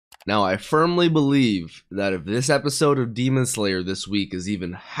Now, I firmly believe that if this episode of Demon Slayer this week is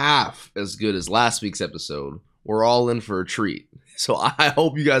even half as good as last week's episode, we're all in for a treat. So I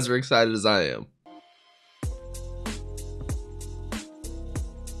hope you guys are excited as I am.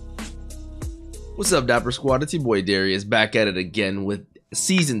 What's up, Dapper Squad? It's your boy Darius back at it again with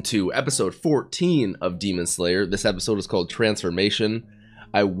Season 2, Episode 14 of Demon Slayer. This episode is called Transformation.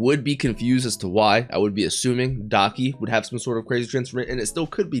 I would be confused as to why. I would be assuming Daki would have some sort of crazy transformation, and it still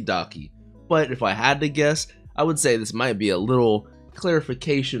could be Daki. But if I had to guess, I would say this might be a little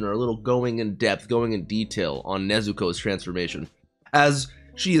clarification or a little going in depth, going in detail on Nezuko's transformation. As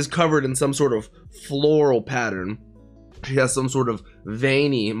she is covered in some sort of floral pattern, she has some sort of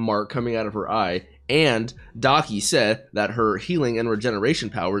veiny mark coming out of her eye, and Daki said that her healing and regeneration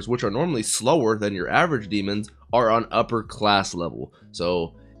powers, which are normally slower than your average demons, are on upper class level.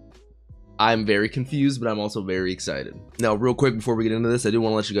 So I'm very confused, but I'm also very excited. Now, real quick before we get into this, I do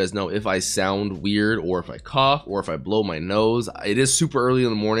want to let you guys know if I sound weird or if I cough or if I blow my nose. It is super early in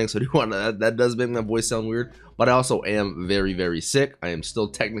the morning, so I do want to, that does make my voice sound weird, but I also am very, very sick. I am still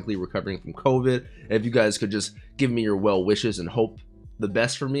technically recovering from COVID. If you guys could just give me your well wishes and hope the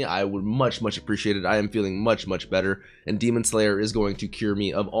best for me, I would much appreciate it. I am feeling much better, and Demon Slayer is going to cure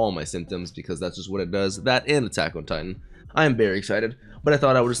me of all my symptoms because that's just what it does. That and Attack on Titan. I am very excited, but I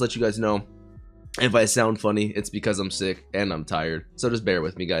thought I would just let you guys know if I sound funny, it's because I'm sick and I'm tired. So just bear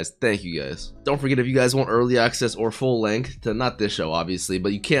with me, guys. Thank you, guys. Don't forget, if you guys want early access or full length to, not this show obviously,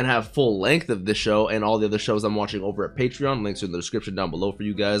 but you can't have full length of this show and all the other shows I'm watching over at Patreon. Links are in the description down below for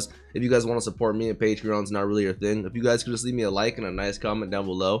you guys. If you guys want to support me, and Patreon's not really your thing, if you guys could just leave me a like and a nice comment down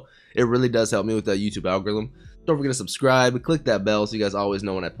below, it really does help me with that YouTube algorithm. Don't forget to subscribe and click that bell so you guys always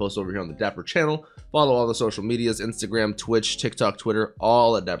know when I post over here on the Dapper channel. Follow all the social medias, Instagram, Twitch, TikTok, Twitter,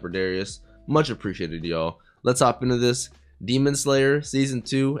 all at DapperDarius. Much appreciated, y'all. Let's hop into this. Demon Slayer Season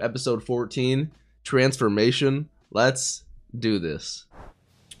 2, Episode 14, Transformation. Let's do this.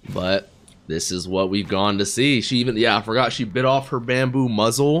 But this is what we've gone to see. She even, yeah, I forgot she bit off her bamboo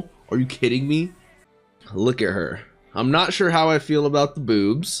muzzle. Are you kidding me? Look at her. I'm not sure how I feel about the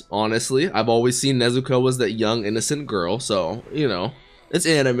boobs, honestly. I've always seen Nezuko as that young, innocent girl, so, you know, it's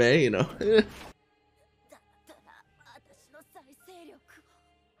anime, you know.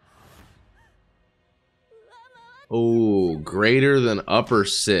 Oh, greater than upper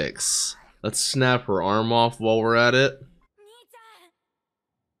 6. Let's snap her arm off while we're at it.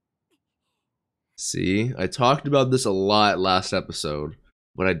 See, I talked about this a lot last episode,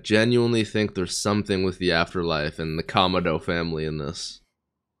 but I genuinely think there's something with the afterlife and the Kamado family in this.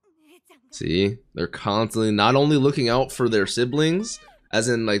 See, they're constantly not only looking out for their siblings, as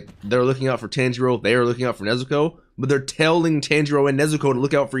in like they're looking out for Tanjiro, they are looking out for Nezuko, but they're telling Tanjiro and Nezuko to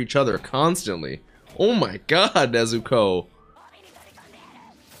look out for each other constantly. Oh my god, Nezuko.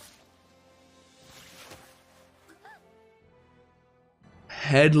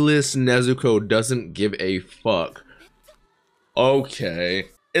 Headless Nezuko doesn't give a fuck. Okay.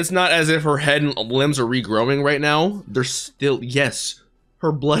 It's not as if her head and limbs are regrowing right now. They're still, yes.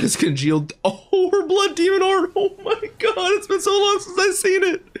 Her blood is congealed. Oh, her blood demon art. Oh my god, it's been so long since I've seen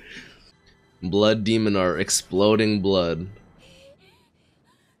it. Blood demon art, exploding blood.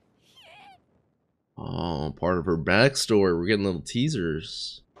 Oh, part of her backstory. We're getting little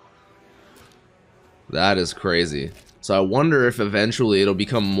teasers. That is crazy. So I wonder if eventually it'll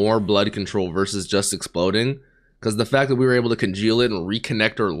become more blood control versus just exploding. Because the fact that we were able to congeal it and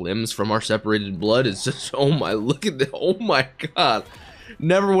reconnect our limbs from our separated blood is just, oh my, look at that. Oh my god.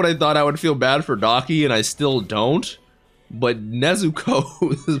 Never would I thought I would feel bad for Daki, and I still don't. But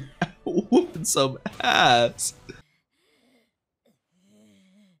Nezuko is whooping some ass.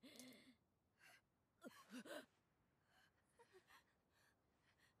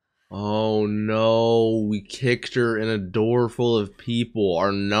 Oh no, we kicked her in a door full of people.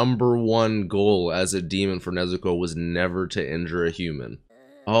 Our ൡ1 goal as a demon for Nezuko was never to injure a human.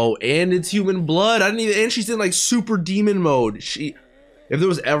 Oh, and it's human blood. I didn't even, and she's in like super demon mode. If there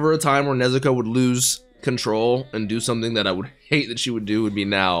was ever a time where Nezuko would lose control and do something that I would hate that she would do, would be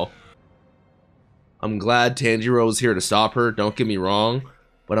now. I'm glad Tanjiro is here to stop her, don't get me wrong,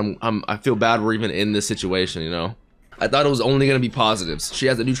 but I feel bad we're even in this situation, you know? I thought it was only going to be positives. She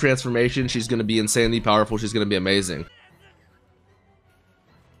has a new transformation. She's going to be insanely powerful. She's going to be amazing.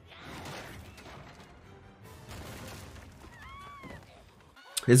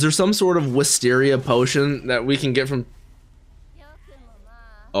 Is there some sort of wisteria potion that we can get from...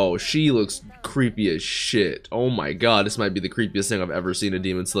 Oh, she looks creepy as shit. Oh my god, this might be the creepiest thing I've ever seen a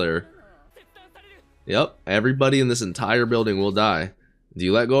Demon Slayer. Yep, everybody in this entire building will die. Do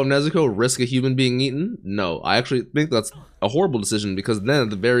you let go of Nezuko, risk a human being eaten? No, I actually think that's a horrible decision, because then at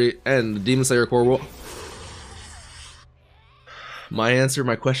the very end, the Demon Slayer core will...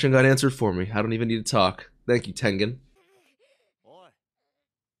 My question got answered for me. I don't even need to talk. Thank you, Tengen.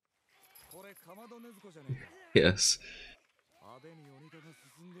 Yes.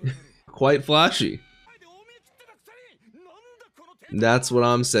 Quite flashy. That's what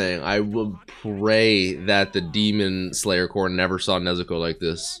I'm saying. I will pray that the Demon Slayer core never saw Nezuko like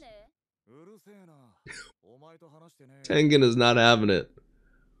this. Tengen is not having it.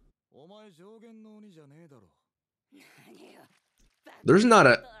 There's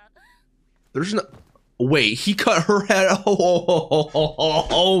not... Wait, he cut her head.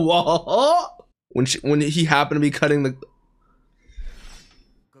 When he happened to be cutting the...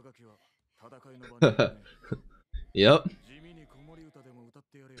 Yep.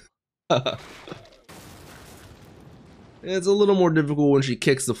 It's a little more difficult when she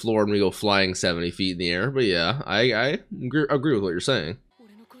kicks the floor and we go flying 70 feet in the air, but yeah, I agree with what you're saying.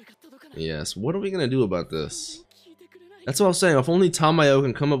 Yes, what are we gonna do about this? That's what I was saying. If only Tamayo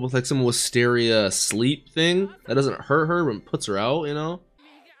can come up with like some wisteria sleep thing that doesn't hurt her but puts her out, you know?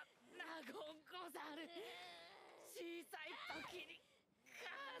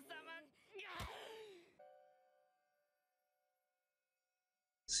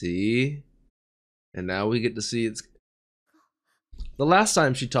 See? And now we get to see it's... The last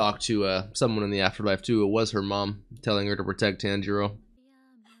time she talked to someone in the afterlife too, it was her mom telling her to protect Tanjiro.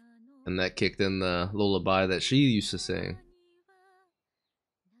 And that kicked in the lullaby that she used to sing.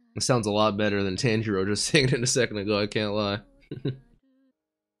 It sounds a lot better than Tanjiro just singing it a second ago, I can't lie.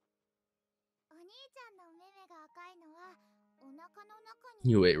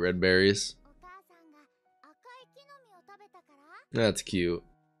 You ate red berries. That's cute.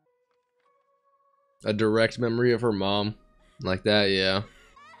 A direct memory of her mom. Like that, yeah.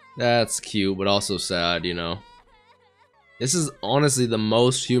 That's cute, but also sad, you know. This is honestly the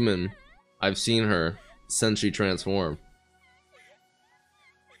most human I've seen her since she transformed.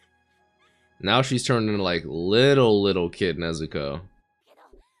 Now she's turned into like little kid Nezuko.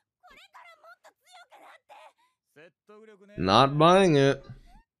 Not buying it.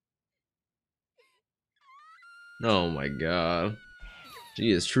 Oh my god. She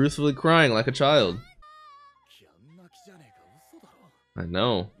is truthfully crying like a child. I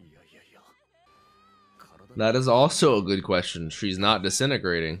know. That is also a good question. She's not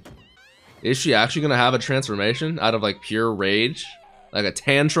disintegrating. Is she actually gonna have a transformation out of like pure rage? Like a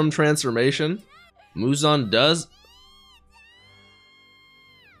tantrum transformation? Muzan does.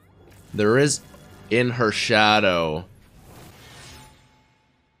 There is in her shadow.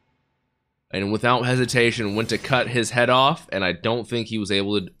 And without hesitation went to cut his head off, and I don't think he was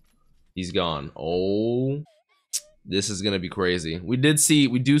able to. He's gone. Oh, this is gonna be crazy. We do see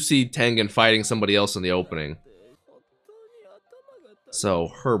Tengen fighting somebody else in the opening. So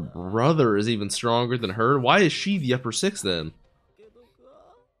her brother is even stronger than her. Why is she the upper six then?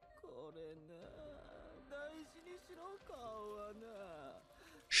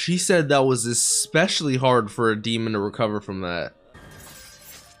 She said that was especially hard for a demon to recover from that.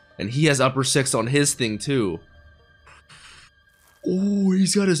 And he has upper six on his thing too. Oh,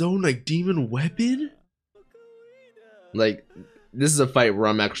 he's got his own like demon weapon? Like, this is a fight where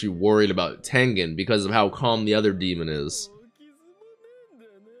I'm actually worried about Tengen because of how calm the other demon is.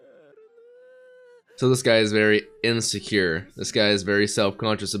 So this guy is very insecure. This guy is very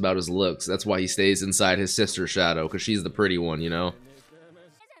self-conscious about his looks. That's why he stays inside his sister's shadow, because she's the pretty one, you know?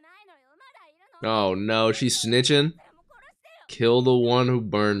 Oh no, she's snitching? Kill the one who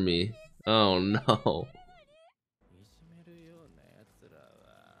burned me. Oh no.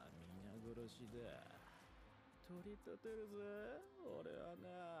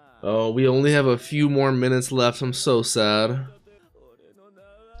 Oh, we only have a few more minutes left. I'm so sad.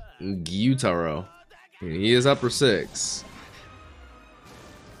 Gyutaro. He is upper six.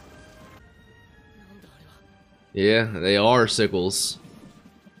 Yeah, they are sickles.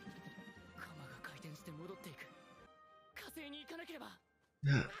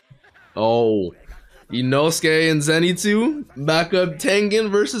 Oh, Inosuke and Zenitsu back up Tengen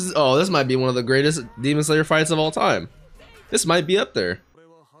versus... Oh, this might be one of the greatest Demon Slayer fights of all time. This might be up there.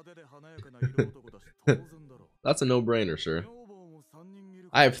 That's a no-brainer, sir.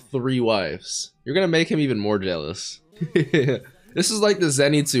 I have 3 wives. You're gonna make him even more jealous. This is like the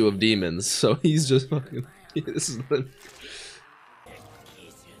Zenitsu of demons, so he's just fucking... This is the...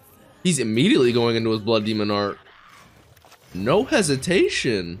 He's immediately going into his blood demon art. No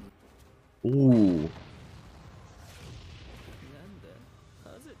hesitation. Ooh.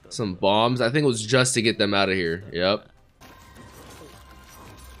 Some bombs. I think it was just to get them out of here. Yep.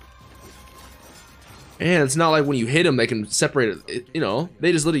 And it's not like when you hit them, they can separate it. You know,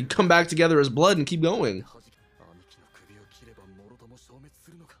 they just literally come back together as blood and keep going.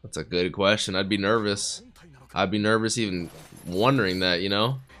 That's a good question. I'd be nervous. I'd be nervous even wondering that, you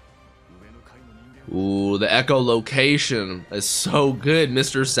know? Ooh, the echolocation is so good,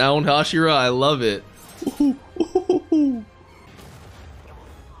 Mr. Sound Hashira. I love it. Ooh, ooh, ooh.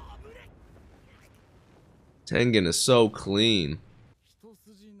 Tengen is so clean.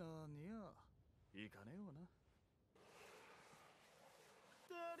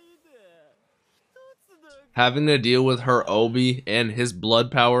 Having to deal with her Obi and his blood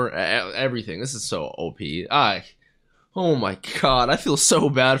power, everything. This is so OP. Oh my god, I feel so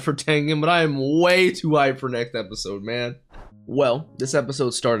bad for Tengen, but I am way too hyped for next episode, man. Well, this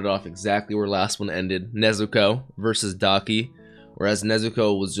episode started off exactly where last one ended. Nezuko versus Daki, whereas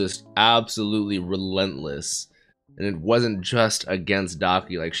Nezuko was just absolutely relentless. And it wasn't just against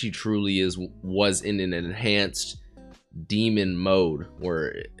Daki, like she truly was in an enhanced demon mode,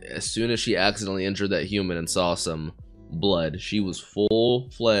 where as soon as she accidentally injured that human and saw some blood, she was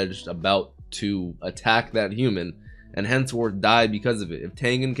full-fledged about to attack that human and henceforth die because of it. If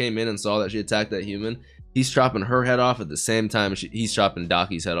Tengen came in and saw that she attacked that human, he's chopping her head off at the same time he's chopping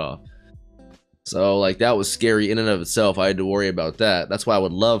Daki's head off. So like that was scary in and of itself. I had to worry about that. That's why I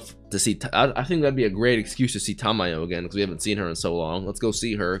would love to see, I think that'd be a great excuse to see Tamayo again, because we haven't seen her in so long. Let's go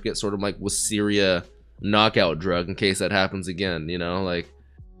see her, get sort of like Wisteria knockout drug in case that happens again, you know, like.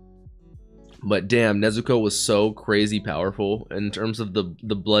 But damn, Nezuko was so crazy powerful in terms of the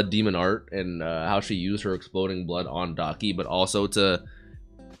blood demon art and how she used her exploding blood on Daki, but also to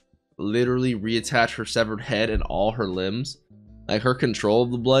literally reattach her severed head and all her limbs. Like her control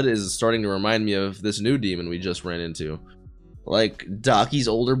of the blood is starting to remind me of this new demon we just ran into, like Daki's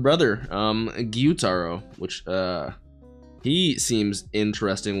older brother, Gyutaro, which he seems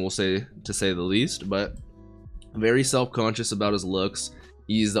interesting, we'll say, to say the least, but very self-conscious about his looks.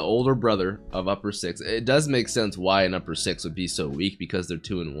 He's the older brother of Upper 6. It does make sense why an Upper 6 would be so weak, because they're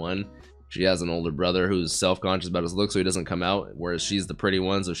 2 and 1. She has an older brother who's self-conscious about his looks, so he doesn't come out, whereas she's the pretty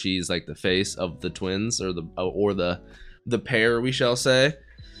one, so she's like the face of the twins, or the pair, we shall say.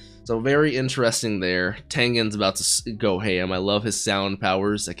 So very interesting there. Tengen's about to go ham. I love his sound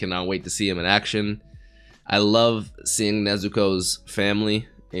powers. I cannot wait to see him in action. I love seeing Nezuko's family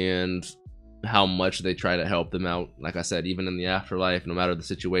and how much they try to help them out. Like I said, even in the afterlife, no matter the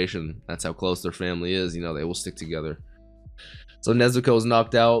situation, that's how close their family is. You know, they will stick together. So Nezuko's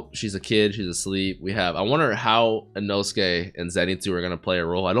knocked out. She's a kid. She's asleep. I wonder how Inosuke and Zenitsu are going to play a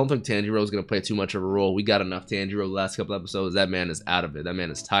role. I don't think Tanjiro is going to play too much of a role. We got enough Tanjiro the last couple episodes. That man is out of it. That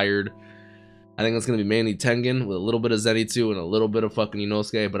man is tired. I think it's going to be mainly Tengen with a little bit of Zenitsu and a little bit of fucking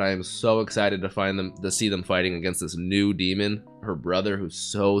Inosuke, but I am so excited to see them fighting against this new demon, her brother, who's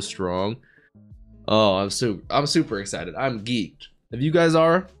so strong. Oh, I'm super excited. I'm geeked. If you guys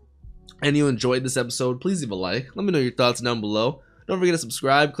are, and you enjoyed this episode, please leave a like. Let me know your thoughts down below. Don't forget to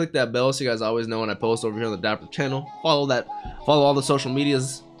subscribe, click that bell so you guys always know when I post over here on the Dapper channel. Follow all the social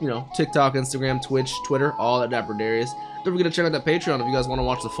medias, you know, TikTok, Instagram, Twitch, Twitter, all at DapperDarius. Don't forget to check out that Patreon if you guys want to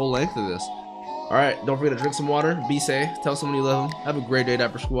watch the full length of this. Alright, don't forget to drink some water, be safe, tell someone you love them. Have a great day,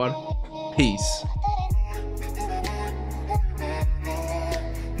 Dapper Squad. Peace.